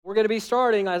We're going to be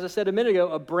starting, as I said a minute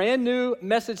ago, a brand new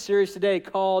message series today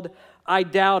called I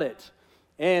Doubt It.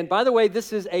 And by the way,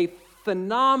 this is a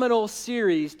phenomenal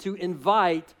series to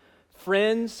invite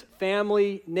friends,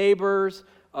 family, neighbors,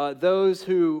 those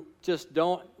who just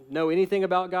don't know anything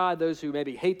about God, those who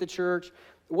maybe hate the church,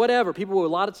 whatever, people with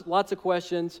lots of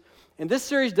questions. And this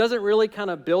series doesn't really kind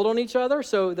of build on each other,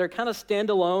 so they're kind of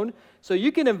standalone. So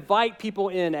you can invite people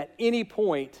in at any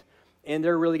point, and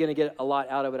they're really going to get a lot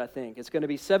out of it, I think. It's going to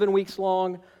be 7 weeks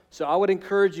long, so I would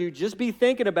encourage you, just be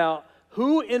thinking about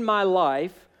who in my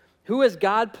life, who has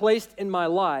God placed in my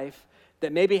life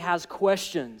that maybe has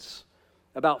questions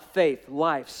about faith,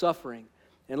 life, suffering,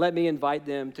 and let me invite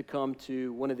them to come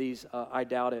to one of these I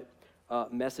Doubt It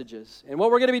messages. And what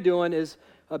we're going to be doing is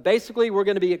basically we're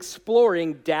going to be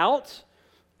exploring doubt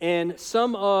and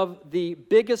some of the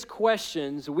biggest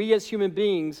questions we as human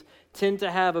beings tend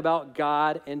to have about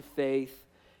God and faith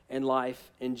and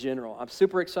life in general. I'm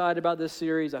super excited about this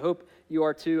series. I hope you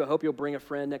are too. I hope you'll bring a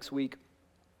friend next week.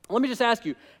 Let me just ask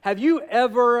you, have you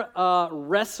ever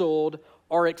wrestled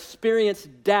or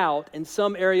experienced doubt in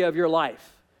some area of your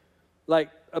life?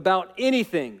 Like about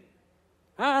anything?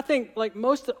 I think like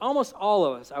almost all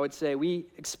of us, I would say, we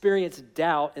experience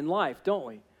doubt in life, don't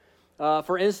we?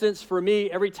 For instance, for me,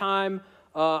 every time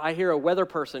I hear a weather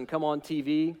person come on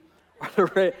TV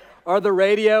or the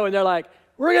radio, and they're like,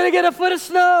 we're going to get a foot of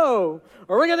snow,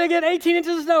 or we're going to get 18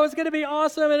 inches of snow, it's going to be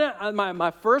awesome. And my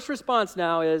first response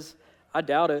now is, I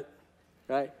doubt it,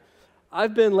 right?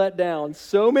 I've been let down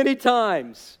so many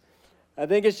times. I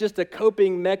think it's just a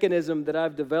coping mechanism that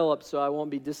I've developed so I won't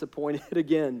be disappointed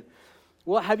again.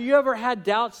 Well, have you ever had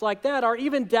doubts like that, or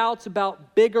even doubts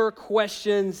about bigger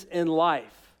questions in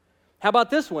life? How about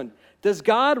this one? Does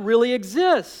God really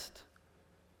exist?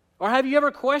 Or have you ever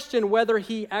questioned whether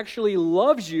he actually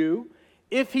loves you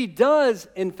if he does,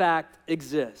 in fact,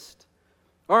 exist?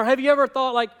 Or have you ever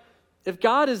thought, like, if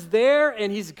God is there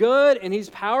and he's good and he's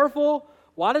powerful,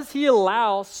 why does he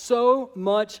allow so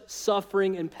much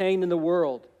suffering and pain in the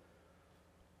world?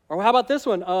 Or how about this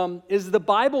one? Is the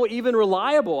Bible even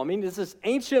reliable? I mean, it's this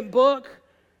ancient book,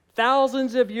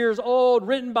 thousands of years old,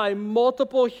 written by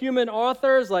multiple human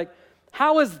authors. Like,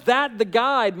 how is that the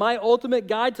guide, my ultimate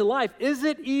guide to life? Is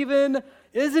it even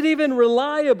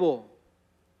reliable?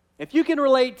 If you can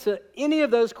relate to any of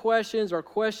those questions or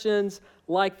questions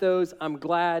like those, I'm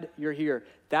glad you're here.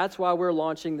 That's why we're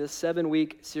launching this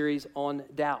 7-week series on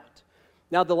doubt.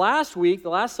 Now, the last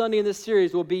Sunday in this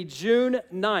series will be June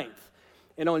 9th.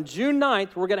 And on June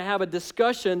 9th, we're going to have a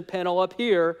discussion panel up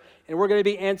here, and we're going to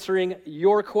be answering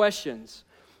your questions.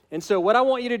 And so what I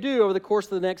want you to do over the course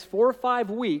of the next 4 or 5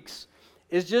 weeks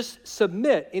is just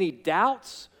submit any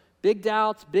doubts, big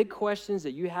questions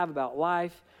that you have about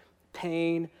life,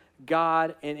 pain,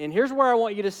 God. And here's where I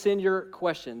want you to send your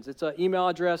questions. It's an email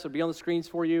address. It'll be on the screens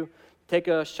for you. Take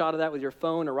a shot of that with your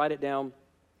phone or write it down.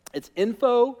 It's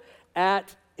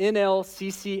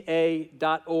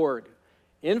info@nlcca.org.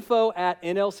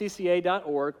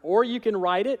 info@nlcca.org. Or you can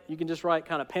write it. You can just write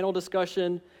kind of panel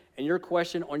discussion and your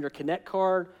question on your Connect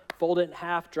card, fold it in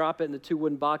half, drop it in the 2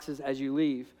 wooden boxes as you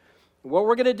leave. What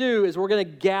we're going to do is we're going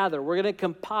to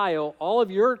compile all of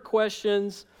your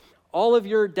questions, all of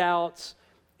your doubts,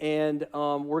 and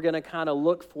we're going to kind of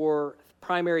look for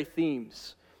primary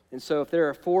themes. And so if there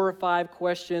are 4 or 5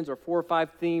 questions or 4 or 5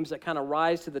 themes that kind of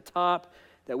rise to the top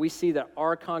that we see that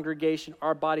our congregation,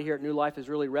 our body here at New Life is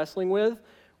really wrestling with,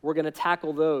 we're going to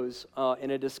tackle those in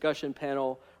a discussion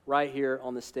panel right here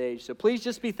on the stage. So please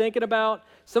just be thinking about,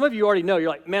 some of you already know, you're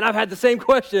like, man, I've had the same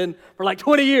question for like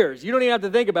 20 years. You don't even have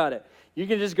to think about it. You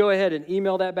can just go ahead and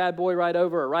email that bad boy right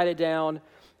over or write it down.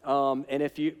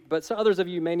 But some others of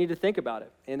you may need to think about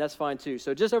it, and that's fine too.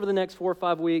 So just over the next 4 or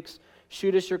 5 weeks,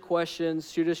 shoot us your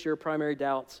questions, shoot us your primary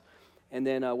doubts, and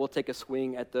then we'll take a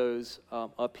swing at those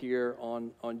up here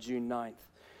on June 9th.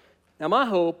 Now, my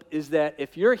hope is that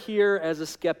if you're here as a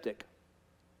skeptic,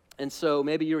 and so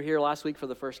maybe you were here last week for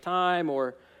the first time,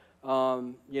 or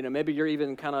maybe you're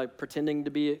even kind of pretending to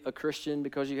be a Christian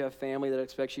because you have family that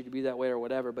expects you to be that way or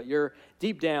whatever, but you're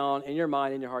deep down in your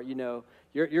mind, in your heart, you're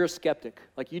a skeptic.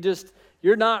 Like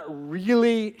you're not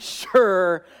really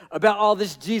sure about all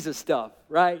this Jesus stuff,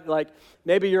 right? Like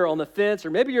maybe you're on the fence, or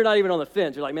maybe you're not even on the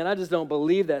fence. You're like, man, I just don't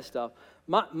believe that stuff.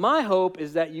 My hope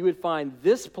is that you would find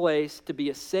this place to be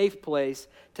a safe place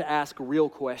to ask real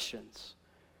questions,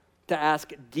 to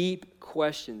ask deep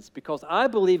questions, because I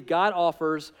believe God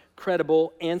offers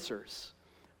credible answers.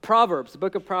 Proverbs, the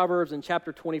book of Proverbs in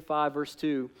chapter 25, verse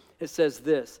 2, it says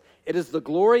this: "It is the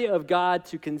glory of God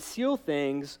to conceal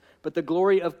things, but the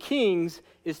glory of kings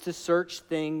is to search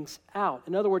things out."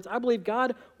 In other words, I believe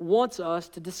God wants us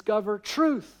to discover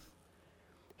truth.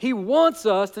 He wants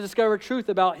us to discover truth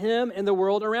about him and the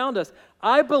world around us.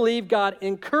 I believe God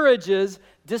encourages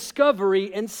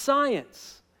discovery in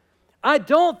science. I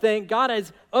don't think God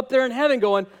is up there in heaven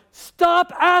going,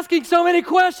 stop asking so many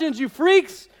questions, you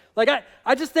freaks. Like,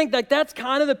 I just think that that's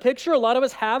kind of the picture a lot of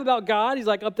us have about God. He's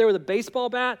like up there with a baseball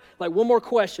bat, like, one more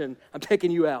question, I'm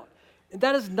taking you out. And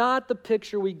that is not the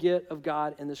picture we get of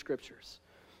God in the Scriptures.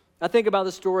 I think about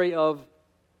the story of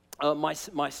my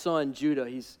son, Judah.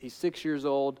 He's 6 years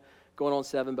old, going on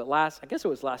 7, but I guess it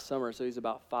was last summer, so he's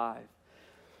about 5.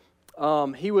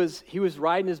 He was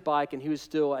riding his bike, and he was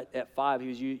still at 5. He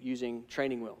was using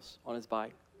training wheels on his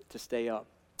bike to stay up.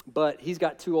 But he's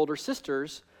got 2 older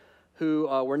sisters who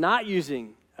were not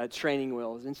using training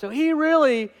wheels. And so he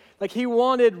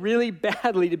wanted really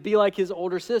badly to be like his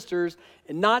older sisters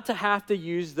and not to have to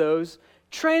use those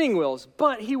training wheels.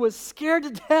 But he was scared to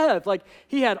death. Like,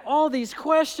 he had all these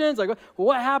questions, like, well,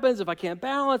 what happens if I can't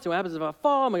balance? What happens if I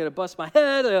fall? Am I going to bust my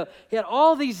head? He had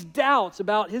all these doubts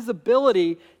about his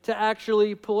ability to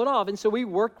actually pull it off. And so we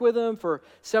worked with him for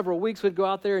several weeks. We'd go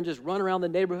out there and just run around the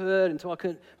neighborhood until I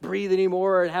couldn't breathe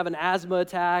anymore and have an asthma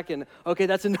attack. And, okay,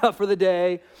 that's enough for the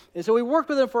day. And so we worked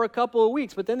with him for a couple of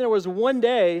weeks. But then there was one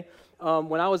day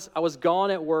when I was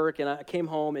gone at work, and I came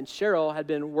home, and Cheryl had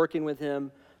been working with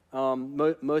him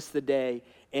most of the day,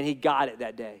 and he got it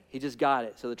that day. He just got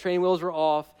it. So the training wheels were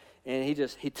off, and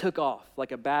he took off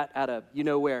like a bat out of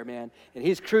you-know-where, man. And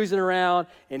he's cruising around,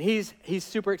 and he's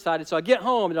super excited. So I get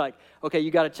home, and they're like, okay,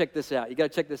 you got to check this out. You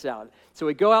got to check this out. So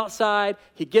we go outside.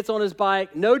 He gets on his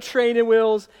bike, no training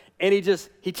wheels, and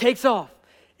he takes off.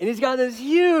 And he's got this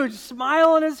huge smile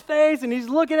on his face, and he's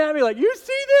looking at me like, you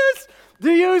see this? Do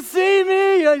you see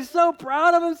me? He's so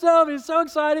proud of himself. He's so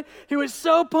excited. He was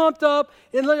so pumped up.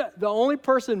 And look, the only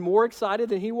person more excited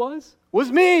than he was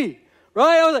me,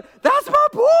 right? I was like, that's my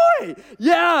boy.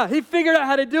 Yeah, he figured out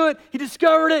how to do it. He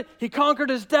discovered it. He conquered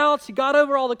his doubts. He got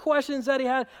over all the questions that he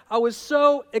had. I was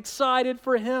so excited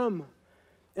for him.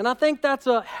 And I think that's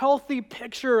a healthy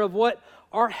picture of what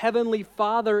our Heavenly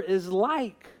Father is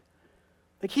like.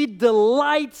 Like, he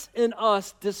delights in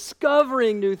us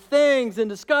discovering new things and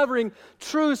discovering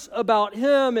truths about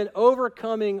him and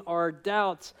overcoming our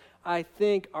doubts. I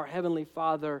think our Heavenly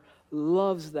Father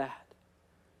loves that.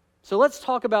 So let's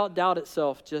talk about doubt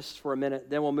itself just for a minute.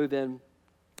 Then we'll move in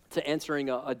to answering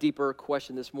a deeper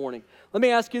question this morning. Let me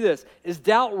ask you this. Is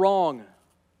doubt wrong?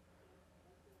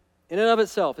 In and of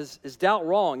itself, is doubt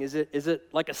wrong? Is it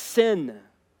like a sin?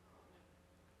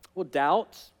 Well,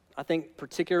 doubt, I think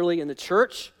particularly in the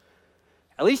church,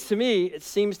 at least to me, it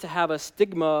seems to have a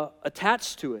stigma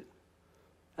attached to it.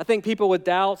 I think people with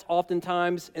doubts,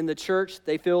 oftentimes in the church,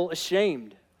 they feel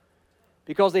ashamed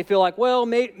because they feel like, well,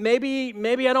 maybe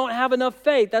I don't have enough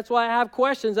faith. That's why I have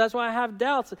questions. That's why I have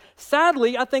doubts.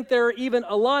 Sadly, I think there are even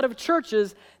a lot of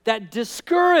churches that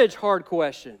discourage hard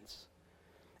questions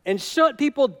and shut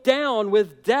people down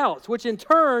with doubts, which in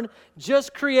turn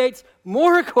just creates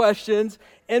more questions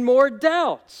and more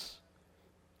doubts,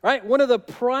 right? One of the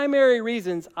primary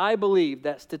reasons I believe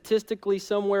that statistically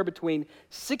somewhere between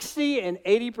 60 and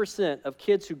 80% of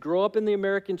kids who grow up in the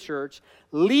American church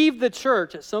leave the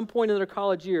church at some point in their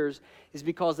college years is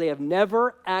because they have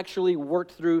never actually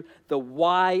worked through the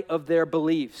why of their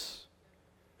beliefs.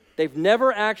 They've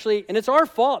never actually, and it's our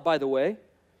fault, by the way.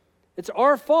 It's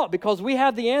our fault because we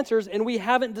have the answers and we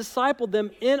haven't discipled them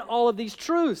in all of these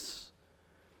truths.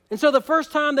 And so the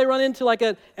first time they run into like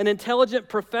an intelligent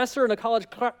professor in a college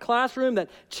classroom that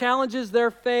challenges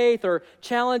their faith or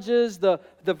challenges the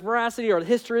veracity or the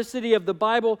historicity of the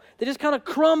Bible, they just kind of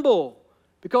crumble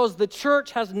because the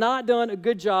church has not done a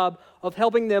good job of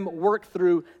helping them work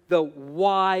through the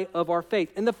why of our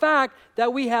faith. And the fact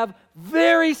that we have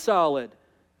very solid,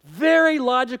 very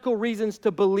logical reasons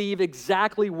to believe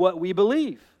exactly what we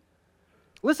believe.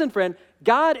 Listen, friend,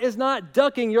 God is not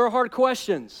ducking your hard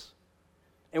questions.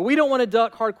 And we don't want to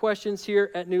duck hard questions here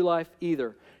at New Life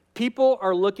either. People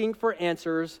are looking for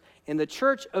answers, and the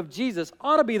Church of Jesus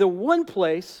ought to be the one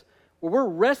place where we're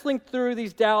wrestling through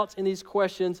these doubts and these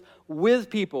questions with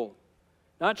people,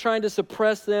 not trying to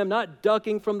suppress them, not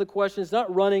ducking from the questions,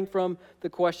 not running from the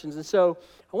questions. And so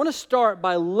I want to start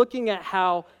by looking at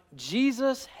how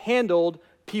Jesus handled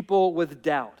people with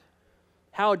doubt,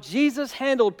 how Jesus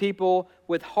handled people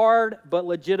with hard but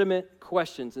legitimate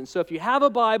questions. And so if you have a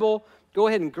Bible, go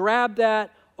ahead and grab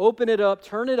that, open it up,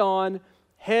 turn it on,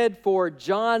 head for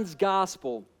John's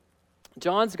Gospel.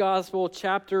 John's Gospel,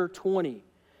 chapter 20.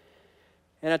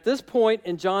 And at this point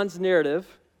in John's narrative,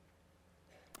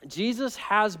 Jesus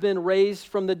has been raised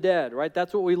from the dead, right?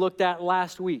 That's what we looked at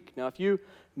last week. Now, if you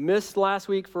missed last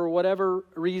week for whatever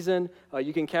reason,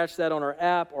 you can catch that on our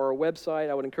app or our website.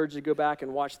 I would encourage you to go back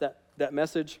and watch that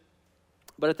message.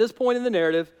 But at this point in the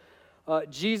narrative,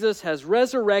 Jesus has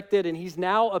resurrected, and he's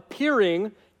now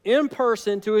appearing in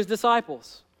person to his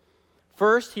disciples.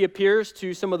 First, he appears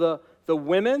to some of the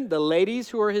women, the ladies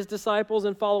who are his disciples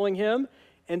and following him,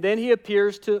 and then he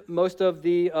appears to most of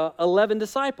the 11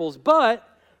 disciples. But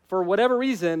for whatever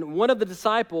reason, one of the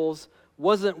disciples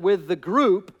wasn't with the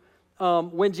group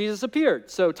when Jesus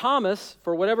appeared. So Thomas,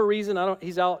 for whatever reason,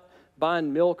 he's out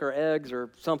buying milk or eggs or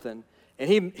something, and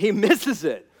he misses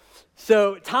it.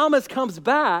 So Thomas comes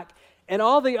back, and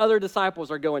all the other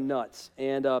disciples are going nuts.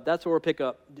 And that's where we'll pick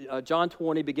up. John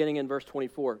 20, beginning in verse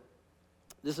 24.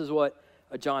 This is what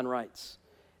John writes.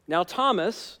 Now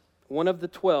Thomas, one of the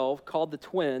 12, called the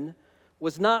twin,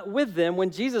 was not with them when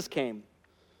Jesus came.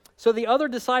 So the other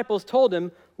disciples told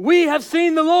him, "We have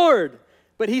seen the Lord."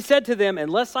 But he said to them,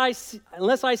 unless I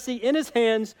see in his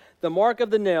hands the mark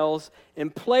of the nails,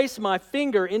 and place my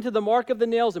finger into the mark of the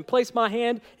nails, and place my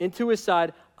hand into his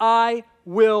side, I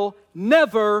will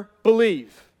never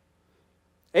believe.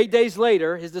 8 days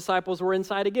later, his disciples were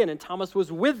inside again, and Thomas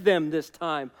was with them this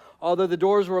time. Although the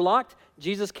doors were locked,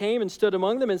 Jesus came and stood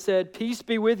among them and said, "Peace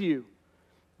be with you."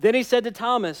 Then he said to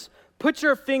Thomas, "Put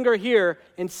your finger here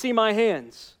and see my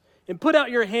hands, and put out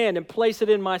your hand and place it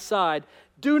in my side.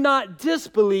 Do not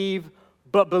disbelieve,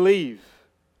 but believe."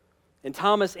 And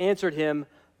Thomas answered him,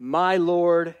 "My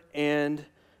Lord and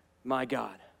my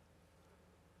God."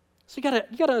 So you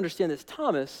gotta understand this.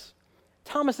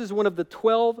 Thomas is one of the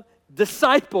 12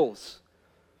 disciples.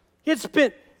 He had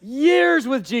spent years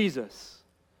with Jesus,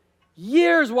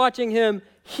 years watching him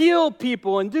heal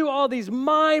people and do all these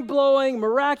mind-blowing,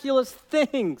 miraculous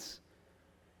things.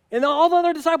 And all the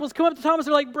other disciples come up to Thomas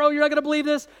and are like, "Bro, you're not going to believe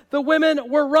this. The women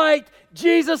were right.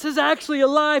 Jesus is actually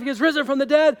alive. He has risen from the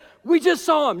dead. We just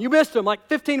saw him. You missed him like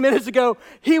 15 minutes ago.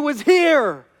 He was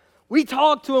here. We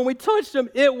talked to him. We touched him.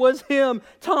 It was him.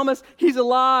 Thomas, he's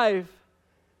alive."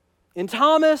 And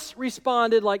Thomas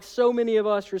responded like so many of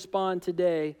us respond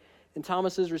today. And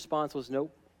Thomas's response was,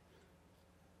 "Nope.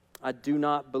 I do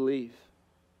not believe.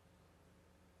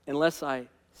 Unless I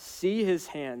see his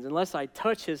hands, unless I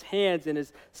touch his hands and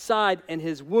his side and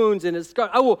his wounds and his scar,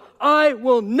 I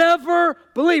will never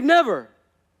believe." Never.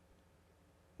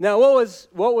 Now,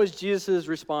 what was Jesus'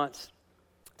 response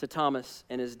to Thomas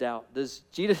and his doubt? Does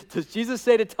Jesus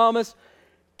say to Thomas,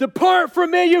 "Depart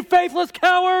from me, you faithless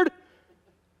coward"?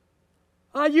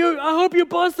 I hope you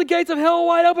bust the gates of hell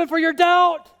wide open for your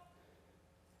doubt.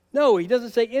 No, he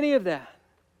doesn't say any of that.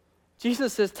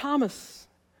 Jesus says, "Thomas,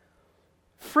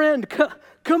 friend,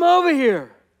 come over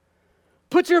here.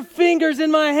 Put your fingers in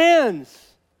my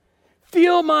hands.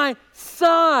 Feel my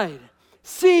side.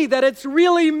 See that it's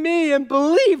really me, and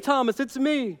believe, Thomas, it's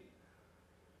me."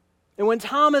 And when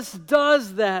Thomas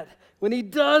does that,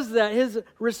 his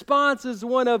response is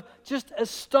one of just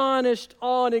astonished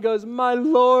awe, and he goes, "My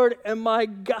Lord and my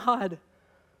God.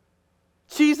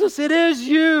 Jesus, it is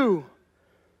you.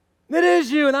 It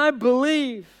is you, and I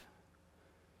believe."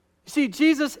 You see,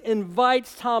 Jesus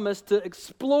invites Thomas to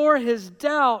explore his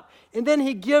doubt, and then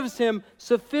he gives him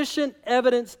sufficient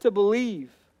evidence to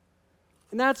believe.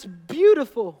 And that's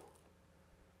beautiful.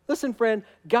 Listen, friend,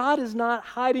 God is not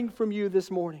hiding from you this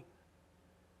morning.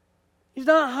 He's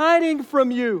not hiding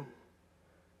from you.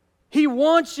 He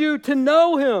wants you to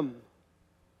know him.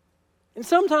 And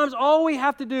sometimes all we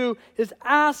have to do is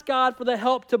ask God for the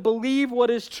help to believe what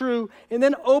is true, and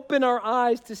then open our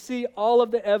eyes to see all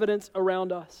of the evidence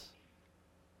around us.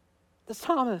 That's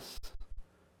Thomas,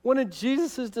 one of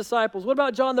Jesus' disciples. What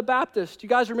about John the Baptist? Do you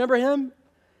guys remember him?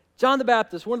 John the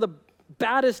Baptist, one of the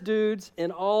baddest dudes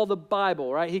in all the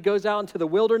Bible, right? He goes out into the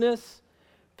wilderness.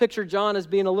 Picture John as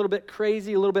being a little bit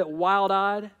crazy, a little bit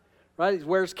wild-eyed, right? He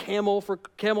wears camel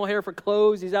hair for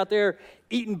clothes. He's out there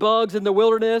eating bugs in the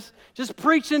wilderness, just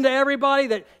preaching to everybody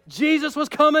that Jesus was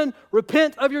coming.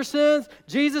 Repent of your sins.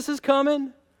 Jesus is coming.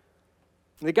 And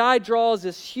the guy draws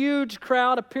this huge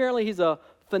crowd. Apparently, he's a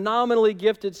phenomenally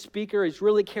gifted speaker. He's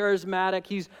really charismatic.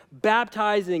 He's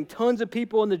baptizing tons of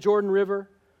people in the Jordan River.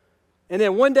 And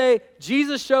then one day,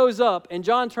 Jesus shows up, and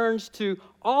John turns to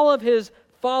all of his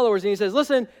followers, and he says,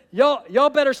 "Listen, y'all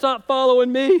better stop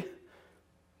following me.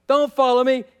 Don't follow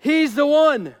me. He's the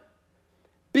one.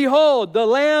 Behold, the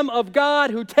Lamb of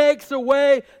God who takes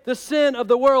away the sin of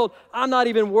the world. I'm not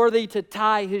even worthy to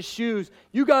tie his shoes.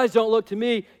 You guys don't look to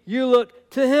me. You look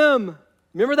to him."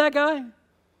 Remember that guy?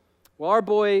 Well, our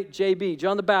boy JB,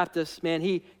 John the Baptist, man,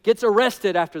 he gets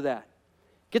arrested after that.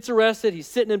 Gets arrested. He's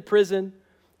sitting in prison.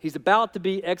 He's about to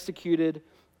be executed.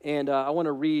 And I want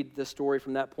to read the story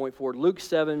from that point forward. Luke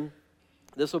 7,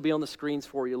 this will be on the screens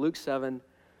for you. Luke 7,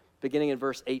 beginning in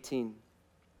verse 18.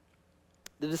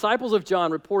 The disciples of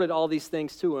John reported all these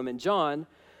things to him, and John,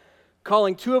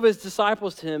 calling two of his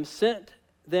disciples to him, sent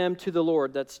them to the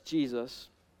Lord, that's Jesus,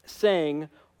 saying,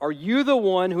 "Are you the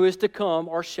one who is to come,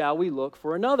 or shall we look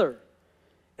for another?"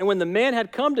 And when the man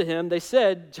had come to him, they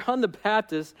said, "John the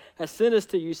Baptist has sent us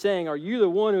to you, saying, 'Are you the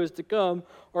one who is to come,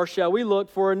 or shall we look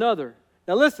for another?'"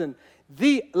 Now listen,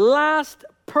 the last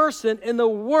person in the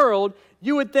world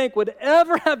you would think would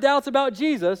ever have doubts about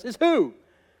Jesus is who?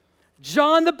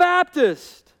 John the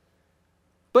Baptist.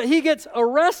 But he gets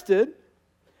arrested.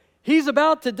 He's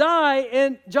about to die,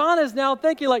 and John is now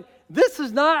thinking like, this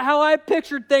is not how I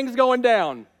pictured things going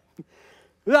down.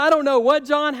 I don't know what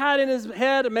John had in his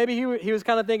head. Maybe he was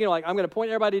kind of thinking like, I'm going to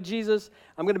point everybody to Jesus.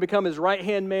 I'm going to become his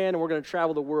right-hand man, and we're going to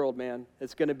travel the world, man.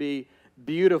 It's going to be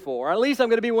beautiful. Or at least I'm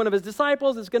going to be one of his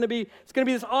disciples. It's going to be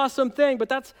this awesome thing. But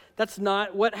that's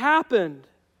not what happened.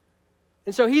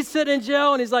 And so he's sitting in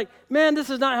jail, and he's like, man, this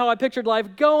is not how I pictured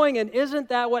life going. And isn't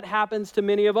that what happens to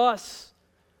many of us?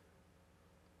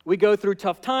 We go through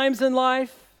tough times in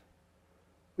life.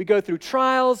 We go through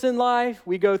trials in life.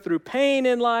 We go through pain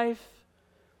in life.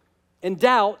 And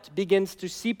doubt begins to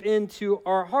seep into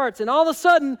our hearts. And all of a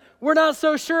sudden, we're not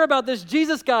so sure about this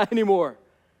Jesus guy anymore.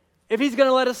 If he's going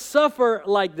to let us suffer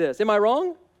like this. Am I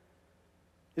wrong?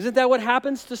 Isn't that what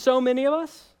happens to so many of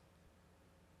us?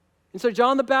 And so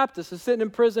John the Baptist is sitting in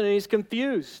prison and he's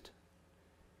confused.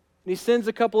 And he sends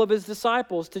a couple of his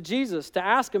disciples to Jesus to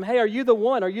ask him, hey, are you the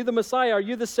one? Are you the Messiah? Are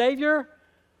you the Savior?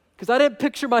 Because I didn't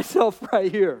picture myself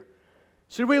right here.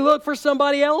 Should we look for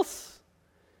somebody else?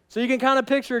 So you can kind of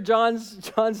picture John's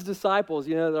disciples,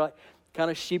 you know, they're like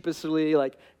kind of sheepishly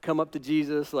like come up to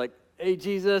Jesus like, hey,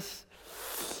 Jesus,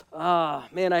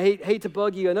 man, I hate to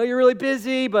bug you. I know you're really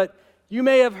busy, but you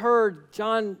may have heard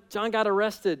John got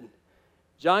arrested.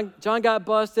 John got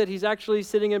busted. He's actually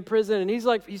sitting in prison, and he's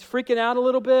freaking out a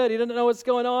little bit. He doesn't know what's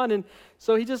going on, and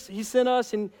so he sent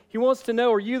us, and he wants to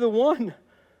know, are you the one?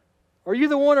 Are you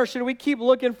the one, or should we keep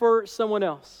looking for someone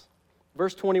else?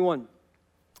 Verse 21.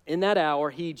 In that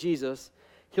hour, he, Jesus,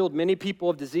 healed many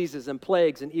people of diseases and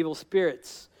plagues and evil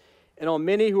spirits, and on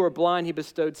many who were blind he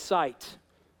bestowed sight.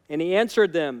 And he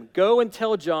answered them, go and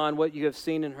tell John what you have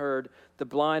seen and heard. The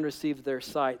blind receive their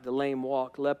sight, the lame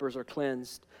walk, lepers are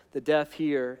cleansed, the deaf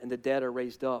hear, and the dead are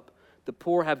raised up. The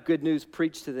poor have good news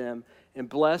preached to them, and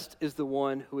blessed is the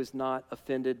one who is not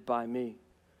offended by me.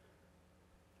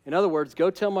 In other words,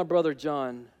 go tell my brother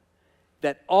John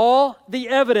that all the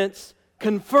evidence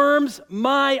confirms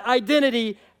my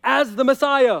identity as the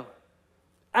Messiah,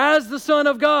 as the Son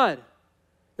of God.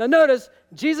 Now notice,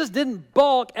 Jesus didn't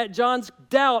balk at John's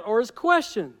doubt or his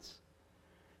questions.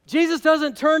 Jesus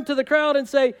doesn't turn to the crowd and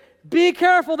say, be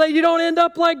careful that you don't end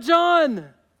up like John.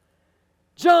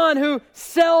 John who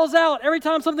sells out every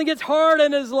time something gets hard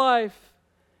in his life.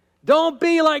 Don't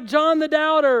be like John the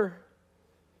doubter.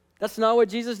 That's not what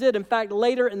Jesus did. In fact,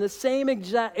 later in the same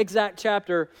exact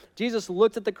chapter, Jesus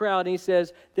looked at the crowd and he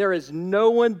says, there is no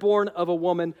one born of a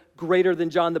woman greater than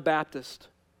John the Baptist.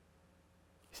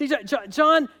 See,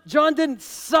 John didn't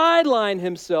sideline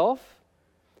himself.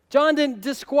 John didn't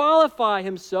disqualify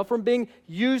himself from being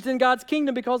used in God's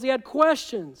kingdom because he had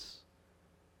questions.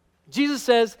 Jesus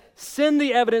says, send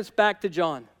the evidence back to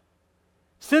John.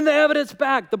 Send the evidence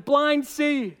back. The blind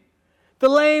see, the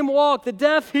lame walk, the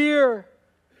deaf hear.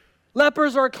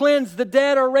 Lepers are cleansed, the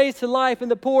dead are raised to life,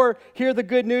 and the poor hear the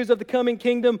good news of the coming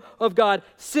kingdom of God.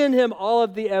 Send him all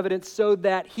of the evidence so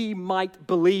that he might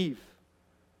believe.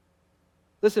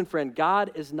 Listen, friend,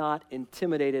 God is not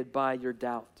intimidated by your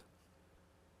doubt.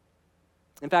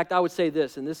 In fact, I would say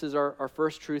this, and this is our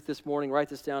first truth this morning. Write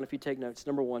this down if you take notes.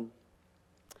 Number one,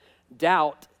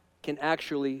 doubt can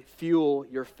actually fuel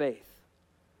your faith.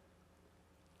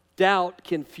 Doubt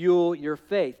can fuel your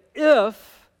faith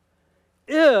if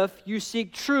you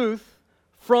seek truth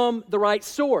from the right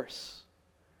source.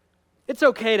 It's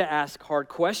okay to ask hard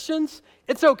questions.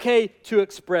 It's okay to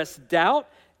express doubt.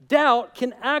 Doubt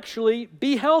can actually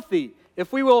be healthy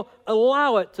if we will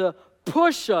allow it to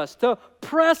push us, to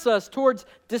press us towards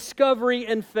discovery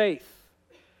and faith.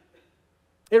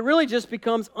 It really just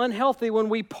becomes unhealthy when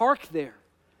we park there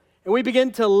and we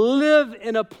begin to live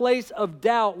in a place of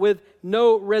doubt with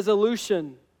no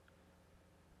resolution.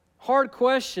 Hard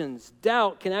questions,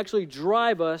 doubt can actually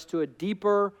drive us to a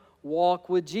deeper walk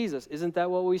with Jesus. Isn't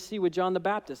that what we see with John the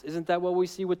Baptist? Isn't that what we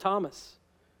see with Thomas?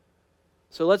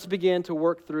 So let's begin to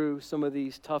work through some of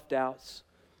these tough doubts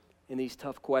and these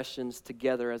tough questions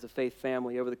together as a faith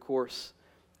family over the course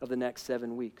of the next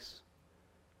 7 weeks.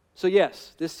 So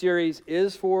yes, this series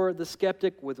is for the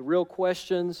skeptic with real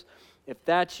questions. If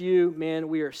that's you, man,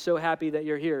 we are so happy that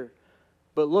you're here.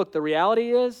 But look, the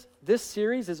reality is, this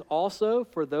series is also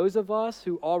for those of us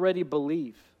who already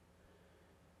believe.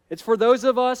 It's for those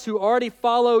of us who already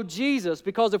follow Jesus,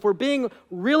 because if we're being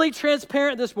really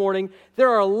transparent this morning, there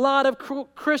are a lot of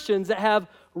Christians that have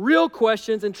real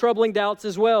questions and troubling doubts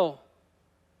as well.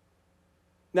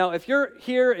 Now, if you're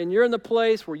here and you're in the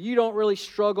place where you don't really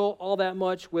struggle all that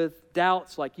much with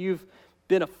doubts, like you've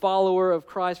been a follower of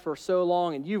Christ for so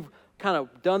long and you've kind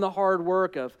of done the hard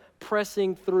work of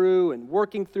pressing through and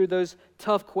working through those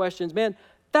tough questions, man,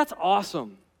 that's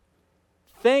awesome.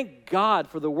 Thank God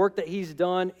for the work that He's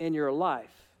done in your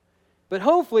life. But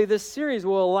hopefully this series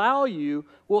will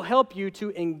help you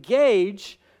to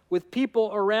engage with people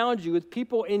around you, with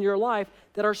people in your life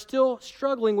that are still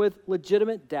struggling with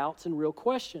legitimate doubts and real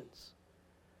questions.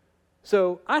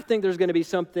 So I think there's going to be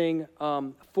something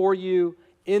for you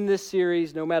in this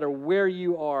series, no matter where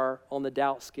you are on the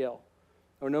doubt scale,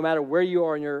 or no matter where you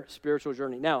are in your spiritual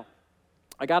journey. Now,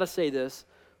 I got to say this,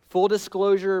 full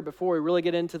disclosure before we really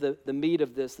get into the meat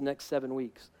of this the next 7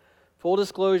 weeks. Full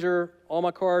disclosure, all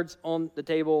my cards on the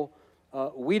table,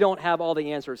 we don't have all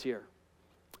the answers here.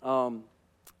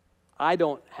 I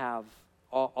don't have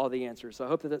all the answers, so I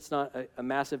hope that that's not a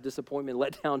massive disappointment,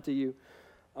 let down to you.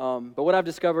 But what I've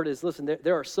discovered is, listen,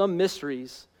 there are some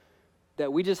mysteries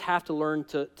that we just have to learn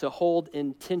to hold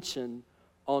in tension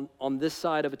on this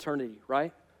side of eternity,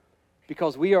 right?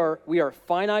 Because we are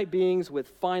finite beings with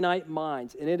finite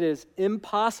minds, and it is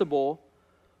impossible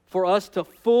for us to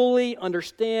fully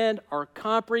understand or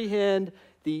comprehend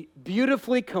the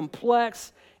beautifully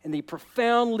complex and the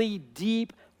profoundly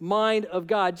deep mind of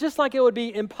God, just like it would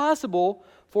be impossible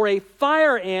for a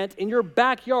fire ant in your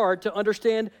backyard to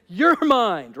understand your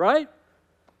mind, right?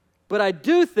 But I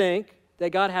do think that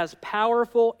God has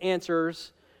powerful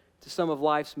answers to some of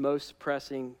life's most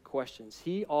pressing questions.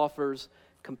 He offers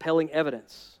compelling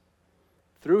evidence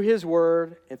through His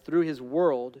Word and through His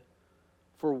world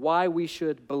for why we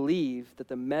should believe that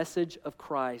the message of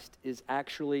Christ is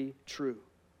actually true.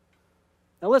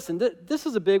 Now listen, this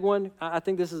is a big one. I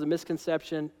think this is a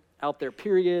misconception out there,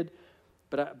 period.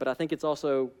 But I think it's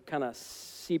also kind of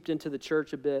seeped into the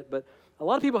church a bit. But a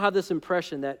lot of people have this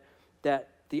impression that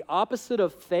the opposite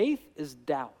of faith is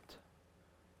doubt.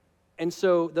 And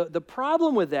so the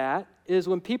problem with that is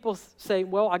when people say,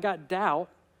 well, I got doubt,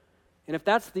 and if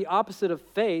that's the opposite of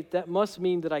faith, that must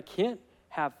mean that I can't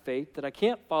have faith, that I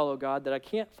can't follow God, that I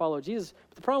can't follow Jesus.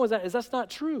 But the problem with that is that's not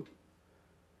true.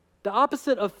 The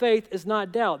opposite of faith is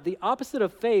not doubt. The opposite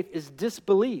of faith is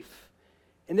disbelief.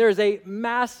 And there is a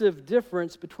massive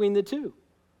difference between the two.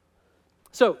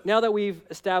 So now that we've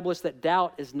established that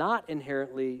doubt is not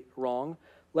inherently wrong,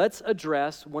 let's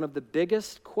address one of the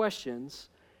biggest questions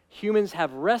humans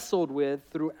have wrestled with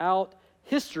throughout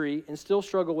history and still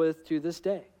struggle with to this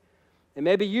day. And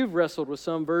maybe you've wrestled with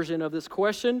some version of this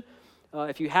question.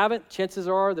 If you haven't, chances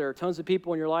are there are tons of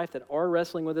people in your life that are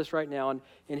wrestling with this right now. And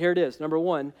here it is. Number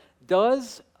one,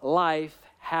 does life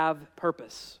have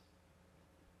purpose?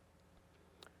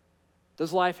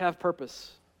 Does life have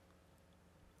purpose?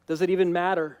 Does it even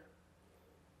matter?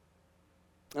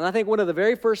 And I think one of the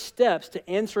very first steps to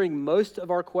answering most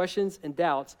of our questions and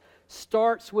doubts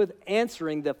starts with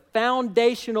answering the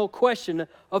foundational question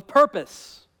of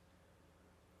purpose.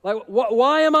 Like,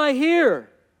 why am I here?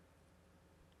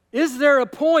 Is there a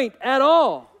point at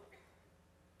all?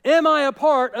 Am I a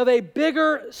part of a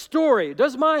bigger story?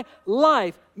 Does my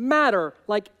life matter,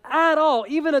 like at all,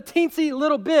 even a teensy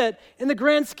little bit in the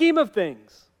grand scheme of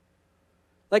things?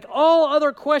 Like all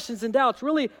other questions and doubts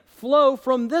really flow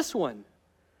from this one.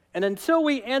 And until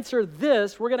we answer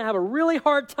this, we're going to have a really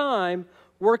hard time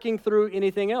working through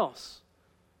anything else.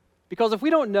 Because if we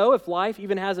don't know if life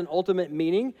even has an ultimate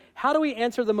meaning, how do we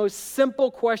answer the most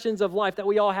simple questions of life that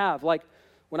we all have? Like,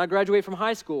 when I graduate from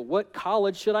high school, what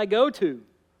college should I go to?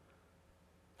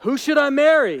 Who should I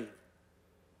marry?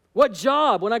 What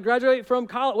job, when I graduate from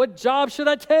college, what job should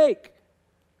I take?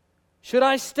 Should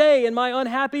I stay in my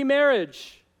unhappy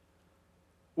marriage?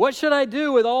 What should I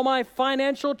do with all my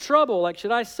financial trouble? Like,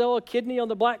 should I sell a kidney on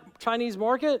the black Chinese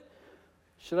market?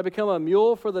 Should I become a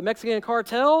mule for the Mexican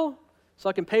cartel so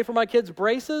I can pay for my kids'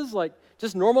 braces? Like,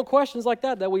 just normal questions like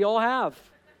that we all have.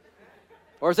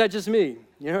 Or is that just me?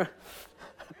 You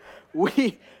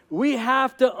know? We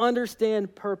have to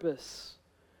understand purpose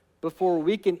before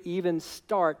we can even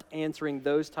start answering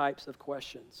those types of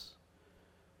questions.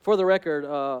 For the record,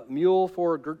 mule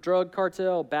for drug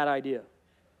cartel, bad idea.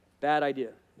 Bad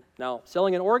idea. Now,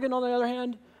 selling an organ, on the other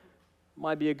hand,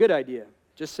 might be a good idea.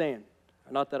 Just saying.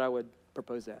 Not that I would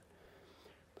propose that.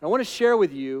 I want to share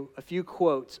with you a few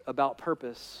quotes about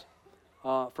purpose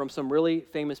from some really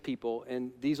famous people,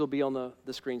 and these will be on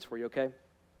the screens for you, okay?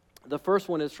 The first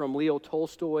one is from Leo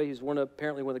Tolstoy. He's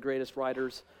apparently one of the greatest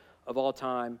writers of all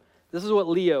time. This is what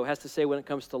Leo has to say when it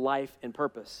comes to life and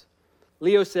purpose.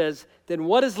 Leo says, "Then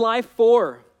what is life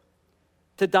for?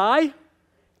 To die?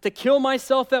 To kill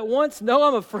myself at once? No,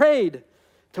 I'm afraid.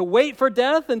 To wait for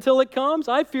death until it comes?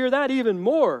 I fear that even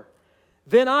more.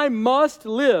 Then I must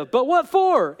live. But what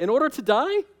for? In order to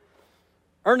die?"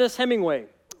 Ernest Hemingway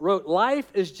wrote,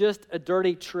 "Life is just a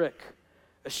dirty trick,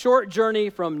 a short journey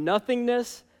from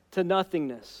nothingness to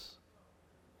nothingness."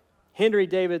 Henry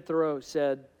David Thoreau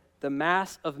said, "The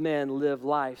mass of men live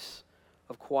lives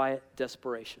of quiet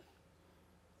desperation."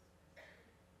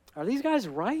 Are these guys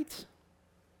right?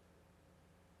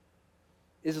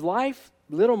 Is life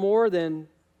little more than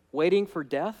waiting for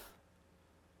death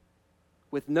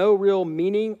with no real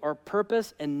meaning or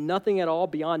purpose and nothing at all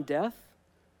beyond death?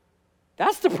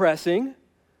 That's depressing.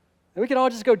 And we could all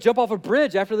just go jump off a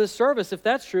bridge after this service if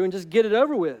that's true and just get it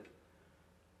over with.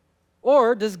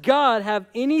 Or does God have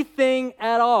anything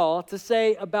at all to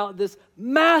say about this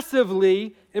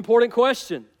massively important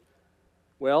question?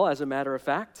 Well, as a matter of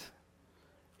fact,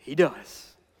 he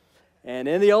does. And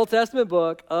in the Old Testament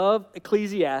book of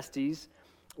Ecclesiastes,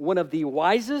 one of the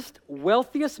wisest,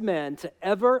 wealthiest men to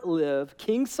ever live,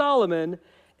 King Solomon,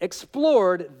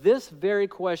 explored this very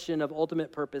question of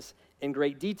ultimate purpose in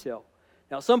great detail.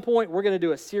 Now, at some point, we're going to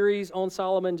do a series on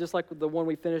Solomon, just like the one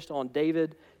we finished on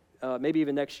David, maybe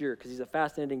even next year, because he's a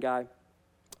fascinating guy.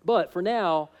 But for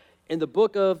now, in the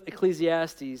book of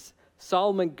Ecclesiastes,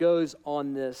 Solomon goes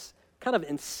on this kind of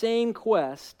insane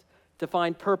quest to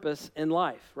find purpose in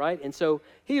life, right? And so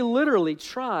he literally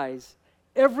tries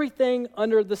everything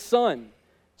under the sun.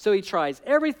 So he tries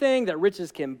everything that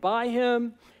riches can buy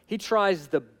him. He tries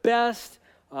the best,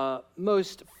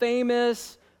 most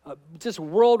famous, just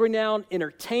world-renowned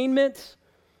entertainment.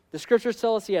 The scriptures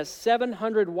tell us he has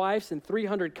 700 wives and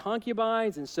 300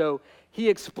 concubines, and so he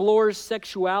explores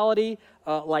sexuality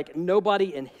like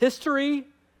nobody in history.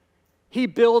 He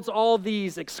builds all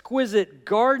these exquisite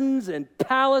gardens and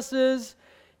palaces.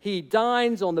 He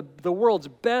dines on the world's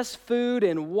best food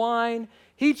and wine.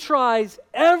 He tries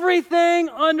everything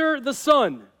under the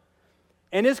sun.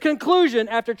 And his conclusion,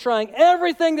 after trying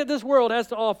everything that this world has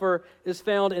to offer, is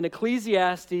found in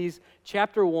Ecclesiastes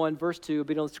chapter 1, verse 2. It'll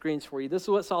be on the screens for you. This is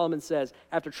what Solomon says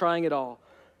after trying it all.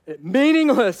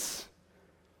 Meaningless,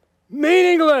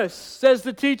 says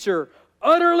the teacher,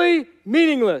 utterly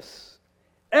meaningless.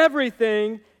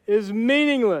 Everything is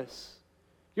meaningless.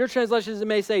 Your translations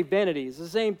may say vanity. It's the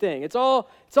same thing. It's all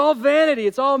vanity.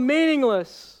 It's all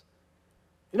meaningless.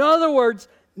 In other words,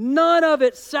 none of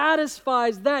it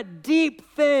satisfies that deep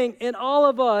thing in all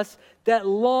of us that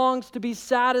longs to be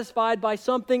satisfied by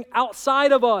something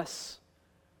outside of us.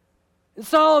 And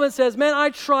Solomon says, man, I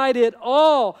tried it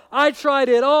all,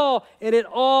 and it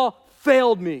all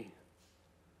failed me.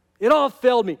 It all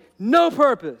failed me. No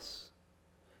purpose,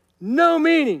 no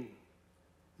meaning,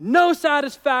 no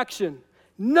satisfaction,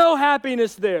 no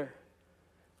happiness there.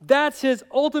 That's his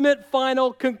ultimate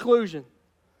final conclusion.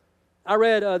 I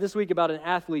read this week about an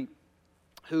athlete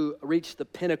who reached the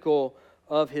pinnacle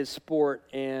of his sport,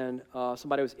 and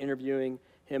somebody was interviewing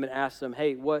him and asked him,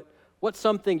 hey, what's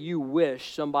something you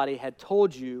wish somebody had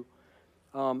told you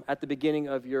at the beginning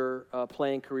of your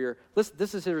playing career?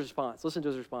 This is his response. Listen to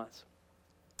his response.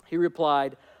 He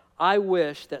replied, I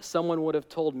wish that someone would have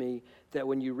told me that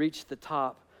when you reach the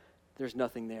top, there's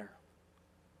nothing there.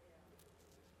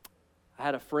 I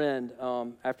had a friend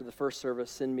after the first service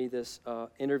send me this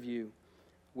interview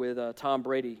with Tom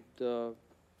Brady, the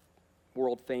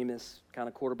world-famous kind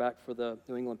of quarterback for the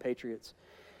New England Patriots.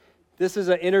 This is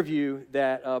an interview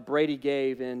that Brady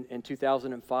gave in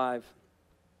 2005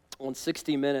 on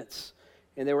 60 Minutes,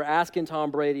 and they were asking Tom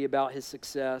Brady about his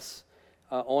success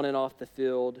on and off the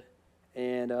field,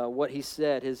 and what he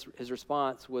said, his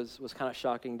response was kind of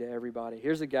shocking to everybody.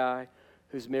 Here's a guy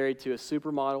who's married to a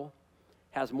supermodel,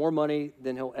 has more money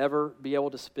than he'll ever be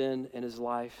able to spend in his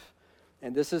life.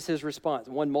 And this is his response.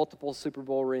 Won multiple Super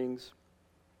Bowl rings.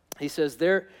 He says,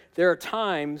 there are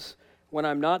times when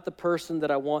I'm not the person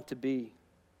that I want to be.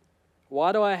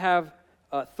 Why do I have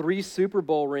 3 Super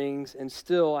Bowl rings and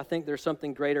still I think there's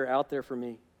something greater out there for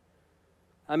me?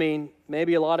 I mean,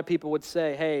 maybe a lot of people would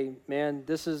say, hey, man,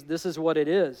 this is what it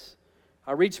is.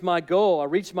 I reached my goal. I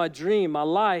reached my dream, my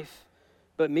life.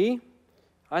 But me?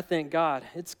 I think, God,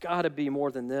 it's got to be more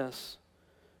than this.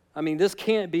 I mean, this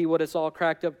can't be what it's all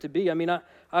cracked up to be. I mean,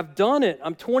 I've done it.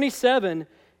 I'm 27,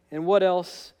 and what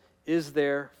else is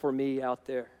there for me out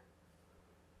there?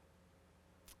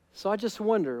 So I just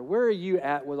wonder, where are you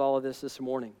at with all of this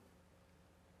morning?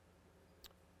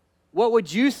 What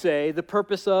would you say the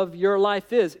purpose of your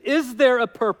life is? Is there a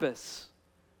purpose?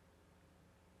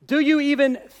 Do you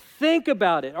even think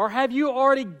about it? Or have you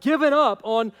already given up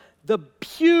on the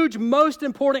huge, most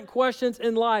important questions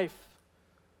in life?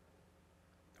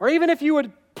 Or even if you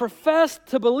would profess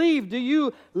to believe, do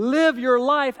you live your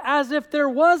life as if there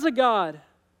was a God?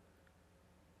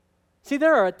 See,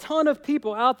 there are a ton of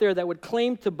people out there that would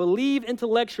claim to believe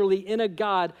intellectually in a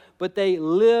God, but they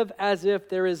live as if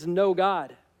there is no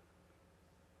God.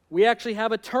 We actually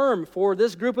have a term for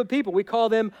this group of people. We call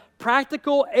them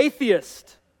practical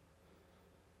atheists.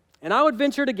 And I would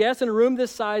venture to guess in a room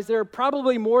this size, there are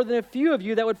probably more than a few of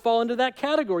you that would fall into that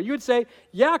category. You would say,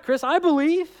 yeah, Chris, I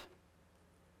believe.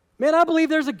 Man, I believe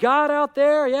there's a God out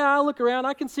there. Yeah, I look around.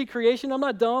 I can see creation. I'm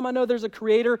not dumb. I know there's a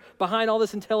creator behind all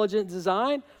this intelligent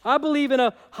design. I believe in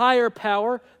a higher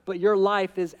power, but your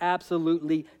life is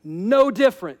absolutely no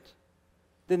different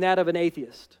than that of an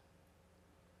atheist.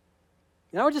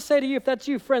 And I would just say to you, if that's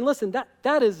you, friend, listen,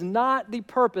 that is not the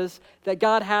purpose that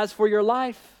God has for your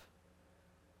life.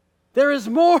 There is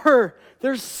more.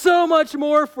 There's so much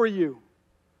more for you.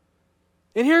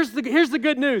 And here's the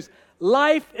good news.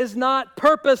 Life is not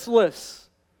purposeless.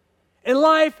 And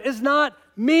life is not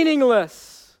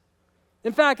meaningless.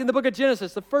 In fact, in the book of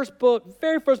Genesis, the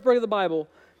very first book of the Bible,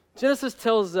 Genesis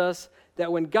tells us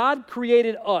that when God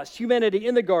created us, humanity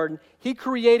in the garden, He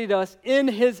created us in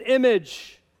His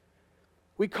image.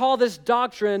 We call this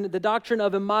doctrine the doctrine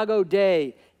of Imago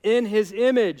Dei, in His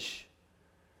image.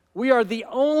 We are the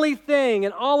only thing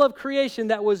in all of creation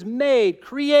that was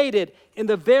created in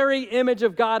the very image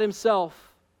of God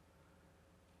Himself.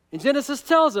 And Genesis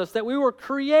tells us that we were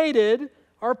created,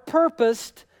 are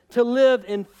purposed to live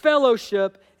in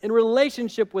fellowship, in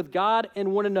relationship with God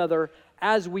and one another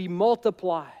as we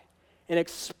multiply and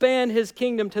expand His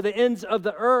kingdom to the ends of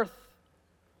the earth.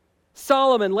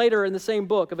 Solomon, later in the same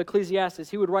book of Ecclesiastes,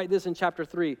 he would write this in chapter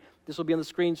 3. This will be on the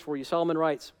screens for you. Solomon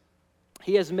writes,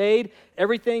 He has made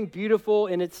everything beautiful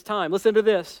in its time. Listen to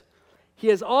this. He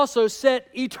has also set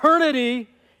eternity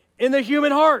in the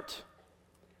human heart.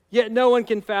 Yet no one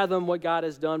can fathom what God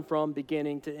has done from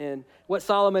beginning to end. What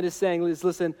Solomon is saying is,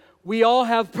 listen, we all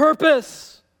have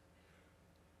purpose.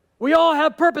 We all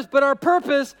have purpose, but our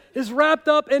purpose is wrapped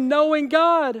up in knowing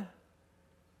God.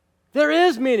 There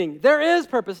is meaning, there is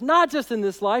purpose, not just in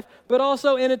this life, but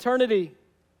also in eternity.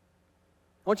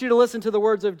 I want you to listen to the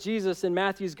words of Jesus in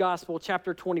Matthew's Gospel,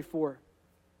 chapter 24.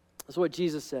 That's what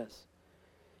Jesus says.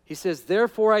 He says,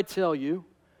 therefore I tell you,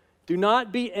 do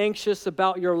not be anxious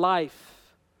about your life,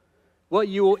 what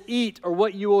you will eat or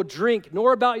what you will drink,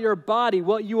 nor about your body,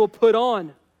 what you will put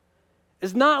on.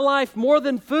 Is not life more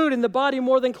than food and the body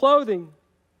more than clothing?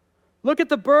 Look at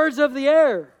the birds of the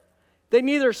air. They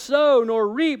neither sow nor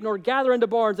reap nor gather into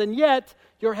barns, and yet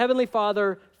your heavenly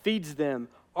Father feeds them.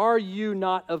 Are you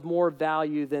not of more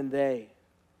value than they?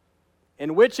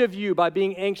 And which of you, by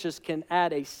being anxious, can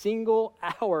add a single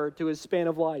hour to his span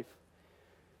of life?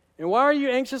 And why are you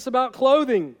anxious about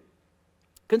clothing?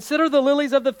 Consider the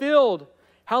lilies of the field,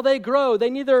 how they grow. They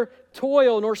neither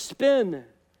toil nor spin.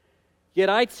 Yet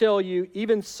I tell you,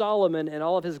 even Solomon in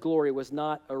all of his glory was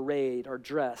not arrayed or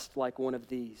dressed like one of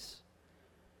these.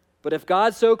 But if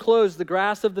God so clothes the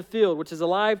grass of the field, which is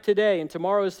alive today and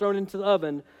tomorrow is thrown into the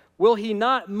oven, will He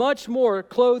not much more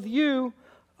clothe you,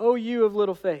 O you of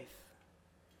little faith?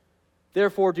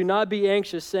 Therefore, do not be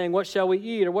anxious, saying, what shall we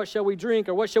eat, or what shall we drink,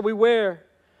 or what shall we wear?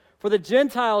 For the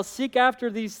Gentiles seek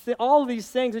after all these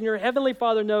things, and your heavenly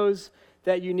Father knows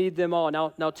that you need them all.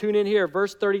 Now tune in here.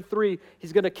 Verse 33,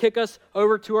 He's going to kick us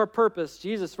over to our purpose.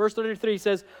 Jesus, verse 33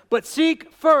 says, but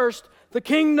seek first the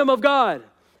kingdom of God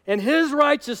and His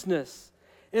righteousness,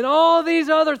 and all these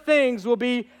other things will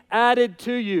be added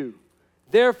to you.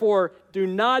 Therefore, do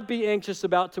not be anxious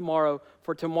about tomorrow,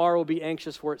 for tomorrow will be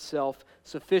anxious for itself.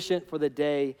 Sufficient for the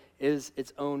day is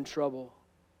its own trouble.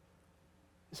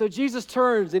 So Jesus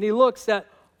turns and He looks at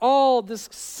all this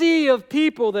sea of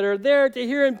people that are there to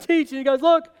hear Him teach. And He goes,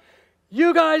 look,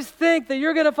 you guys think that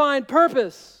you're going to find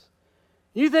purpose.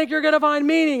 You think you're going to find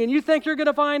meaning, and you think you're going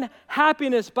to find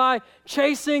happiness by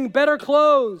chasing better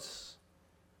clothes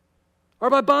or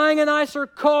by buying a nicer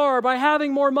car, or by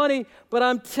having more money. But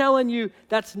I'm telling you,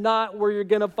 that's not where you're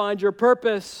going to find your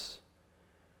purpose.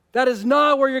 That is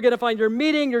not where you're going to find your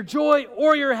meaning, your joy,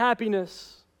 or your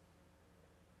happiness.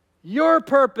 Your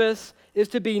purpose is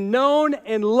to be known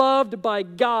and loved by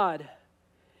God,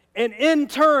 and in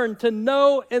turn to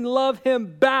know and love Him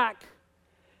back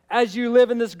as you live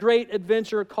in this great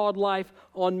adventure called life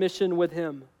on mission with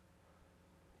Him.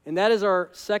 And that is our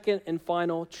second and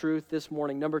final truth this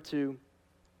morning. Number 2,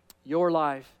 your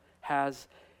life has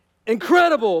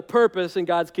incredible purpose in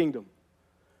God's kingdom.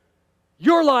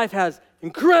 Your life has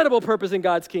incredible purpose in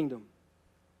God's kingdom.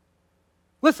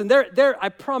 Listen, I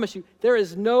promise you, there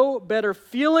is no better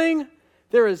feeling,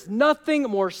 there is nothing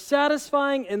more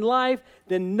satisfying in life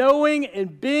than knowing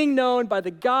and being known by the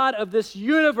God of this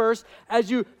universe as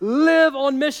you live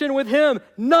on mission with Him.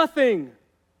 Nothing.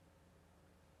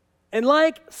 And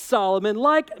like Solomon,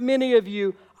 like many of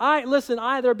you, there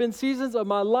have been seasons of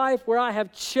my life where I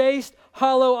have chased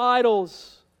hollow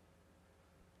idols.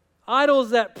 Idols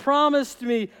that promised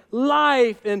me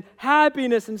life and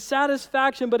happiness and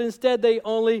satisfaction, but instead they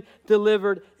only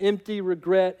delivered empty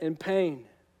regret and pain.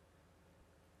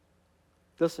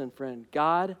 Listen, friend,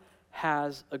 God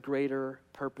has a greater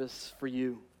purpose for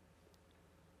you.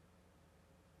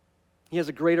 He has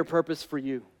a greater purpose for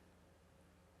you.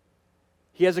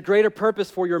 He has a greater purpose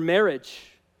for your marriage.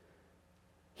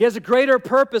 He has a greater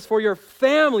purpose for your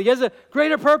family. He has a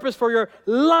greater purpose for your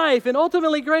life, and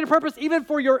ultimately greater purpose even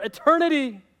for your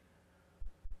eternity.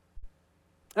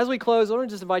 As we close, I want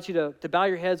to just invite you to bow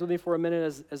your heads with me for a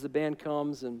minute as the band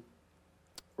comes, and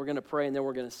we're going to pray, and then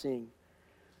we're going to sing.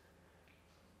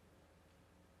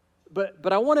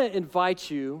 But I want to invite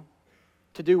you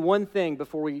to do one thing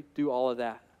before we do all of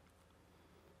that.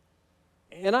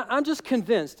 And I'm just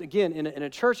convinced, again, in a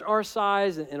church our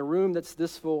size, in a room that's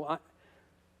this full,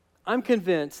 I'm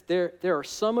convinced there are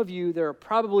some of you, there are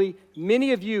probably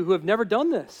many of you who have never done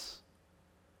this.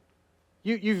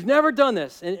 You've never done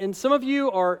this. And some of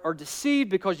you are deceived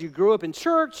because you grew up in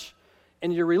church,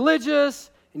 and you're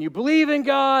religious, and you believe in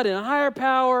God and a higher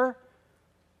power,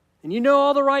 and you know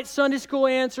all the right Sunday school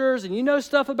answers, and you know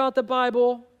stuff about the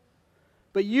Bible,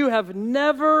 but you have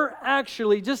never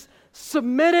actually just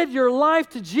submitted your life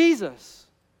to Jesus.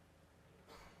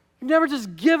 You've never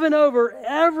just given over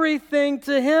everything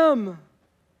to Him.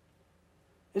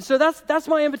 And so that's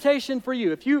my invitation for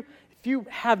you. If you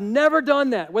have never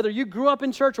done that, whether you grew up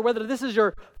in church or whether this is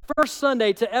your first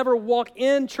Sunday to ever walk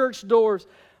in church doors,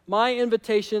 my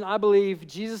invitation, I believe,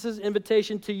 Jesus'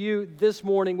 invitation to you this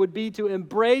morning would be to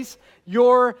embrace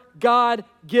your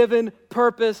God-given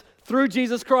purpose through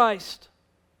Jesus Christ.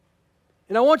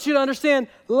 And I want you to understand,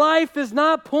 life is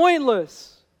not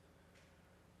pointless.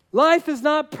 Life is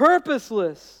not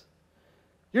purposeless.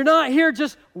 You're not here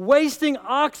just wasting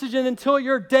oxygen until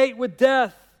your date with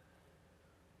death.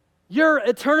 Your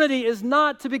eternity is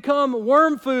not to become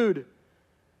worm food.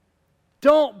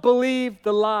 Don't believe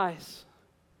the lies.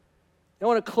 I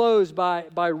want to close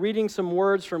by reading some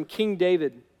words from King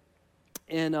David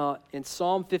in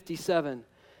Psalm 57.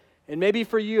 And maybe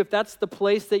for you, if that's the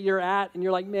place that you're at and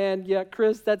you're like, man, yeah,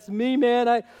 Chris, that's me, man.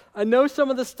 I know some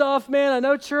of the stuff, man. I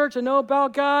know church. I know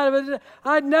about God. But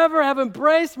I never have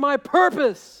embraced my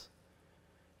purpose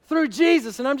through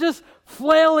Jesus. And I'm just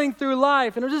flailing through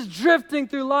life. And I'm just drifting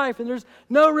through life. And there's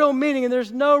no real meaning. And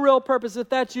there's no real purpose. If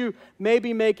that's you,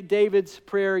 maybe make David's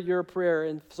prayer your prayer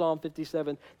in Psalm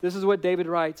 57. This is what David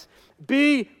writes.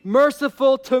 Be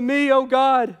merciful to me, O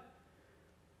God.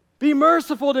 Be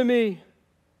merciful to me.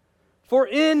 For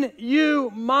in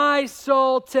you my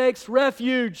soul takes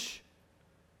refuge.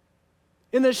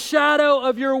 In the shadow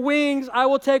of your wings I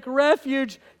will take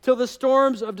refuge till the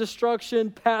storms of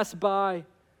destruction pass by.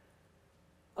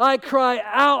 I cry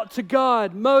out to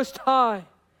God Most High,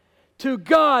 to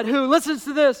God who, listens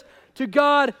to this, to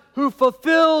God who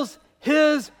fulfills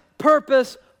His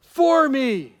purpose for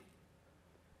me.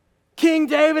 King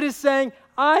David is saying,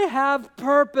 I have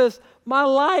purpose. My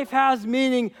life has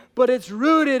meaning, but it's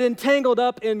rooted and tangled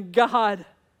up in God.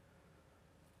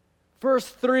 Verse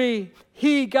 3,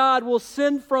 He, God, will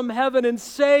send from heaven and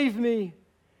save me.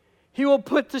 He will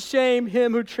put to shame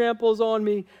him who tramples on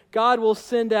me. God will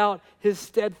send out His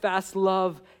steadfast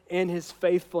love and His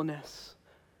faithfulness.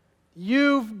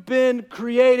 You've been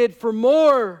created for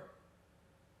more.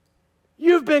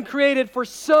 You've been created for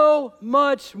so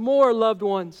much more, loved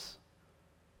ones.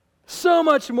 So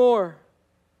much more.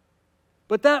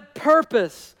 But that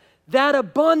purpose, that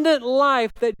abundant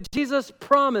life that Jesus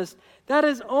promised, that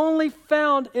is only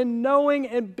found in knowing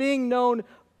and being known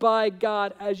by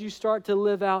God as you start to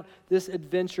live out this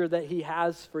adventure that He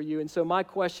has for you. And so my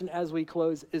question as we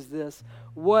close is this: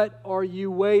 what are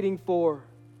you waiting for?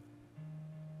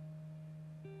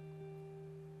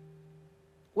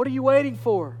 What are you waiting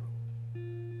for?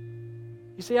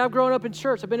 You say, I've grown up in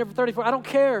church. I've been here for 34. I don't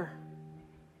care.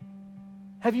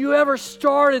 Have you ever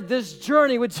started this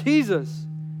journey with Jesus?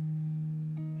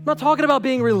 I'm not talking about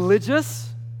being religious.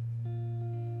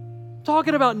 I'm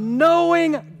talking about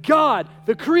knowing God,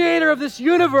 the creator of this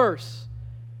universe,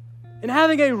 and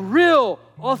having a real,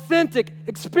 authentic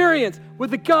experience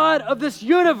with the God of this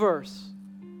universe.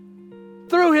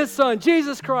 through his Son,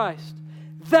 Jesus Christ.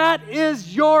 That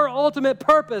is your ultimate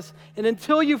purpose. And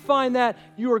until you find that,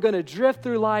 you are going to drift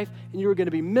through life, and you are going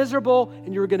to be miserable,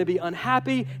 and you are going to be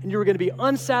unhappy, and you are going to be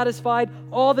unsatisfied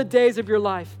all the days of your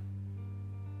life.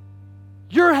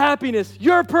 Your happiness,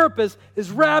 your purpose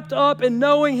is wrapped up in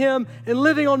knowing him and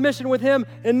living on mission with him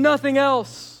and nothing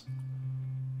else.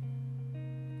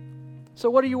 So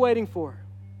what are you waiting for?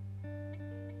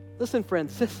 Listen,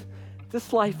 friends,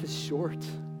 this life is short.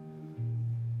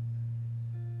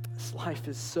 This life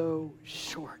is so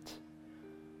short.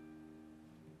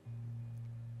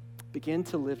 Begin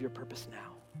to live your purpose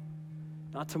now,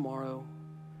 not tomorrow,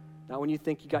 not when you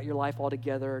think you got your life all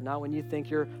together, not when you think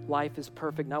your life is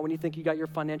perfect, not when you think you got your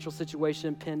financial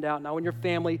situation pinned out, not when your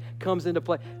family comes into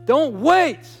play. Don't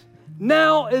wait.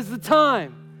 Now is the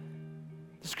time.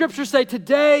 The scriptures say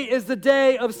today is the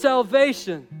day of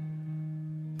salvation.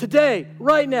 Today,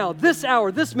 right now, this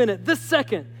hour, this minute, this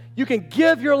second, you can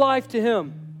give your life to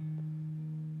him.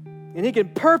 And he can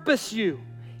purpose you.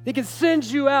 He can send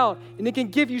you out. And he can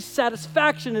give you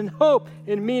satisfaction and hope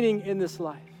and meaning in this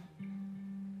life.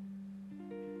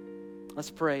 Let's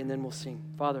pray and then we'll sing.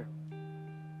 Father,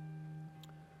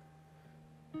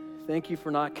 thank you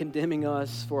for not condemning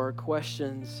us for our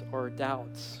questions or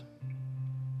doubts.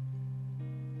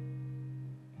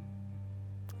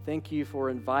 Thank you for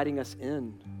inviting us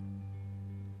in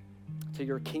to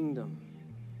your kingdom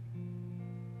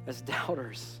as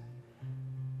doubters,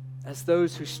 as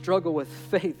those who struggle with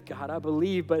faith. God, I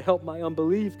believe, but help my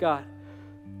unbelief, God.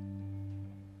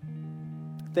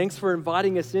 Thanks for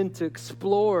inviting us in to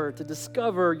explore, to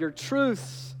discover your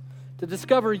truths, to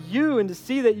discover you and to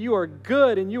see that you are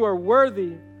good and you are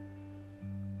worthy.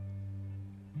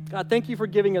 God, thank you for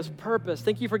giving us purpose.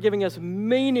 Thank you for giving us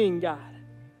meaning, God.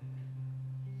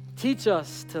 Teach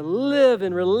us to live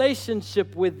in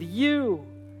relationship with you.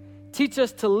 Teach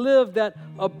us to live that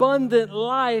abundant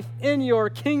life in your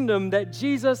kingdom that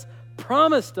Jesus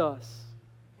promised us.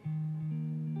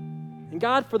 And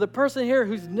God, for the person here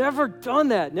who's never done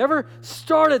that, never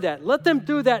started that, let them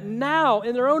do that now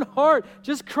in their own heart.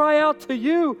 Just cry out to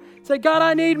you. Say, God,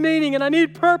 I need meaning and I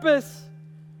need purpose.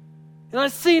 And I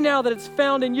see now that it's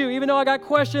found in you. Even though I got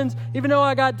questions, even though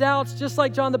I got doubts, just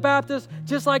like John the Baptist,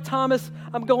 just like Thomas,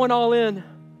 I'm going all in.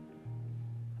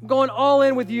 I'm going all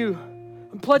in with you.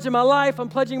 I'm pledging my life. I'm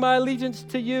pledging my allegiance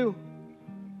to you.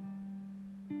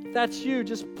 If that's you,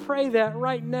 just pray that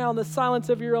right now in the silence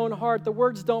of your own heart. The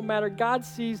words don't matter. God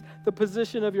sees the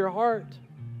position of your heart.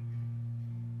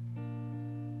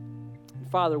 And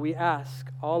Father, we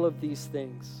ask all of these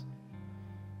things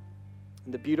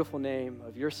in the beautiful name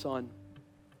of your Son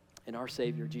and our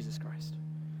Savior, Jesus Christ.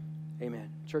 Amen.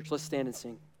 Church, let's stand and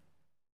sing.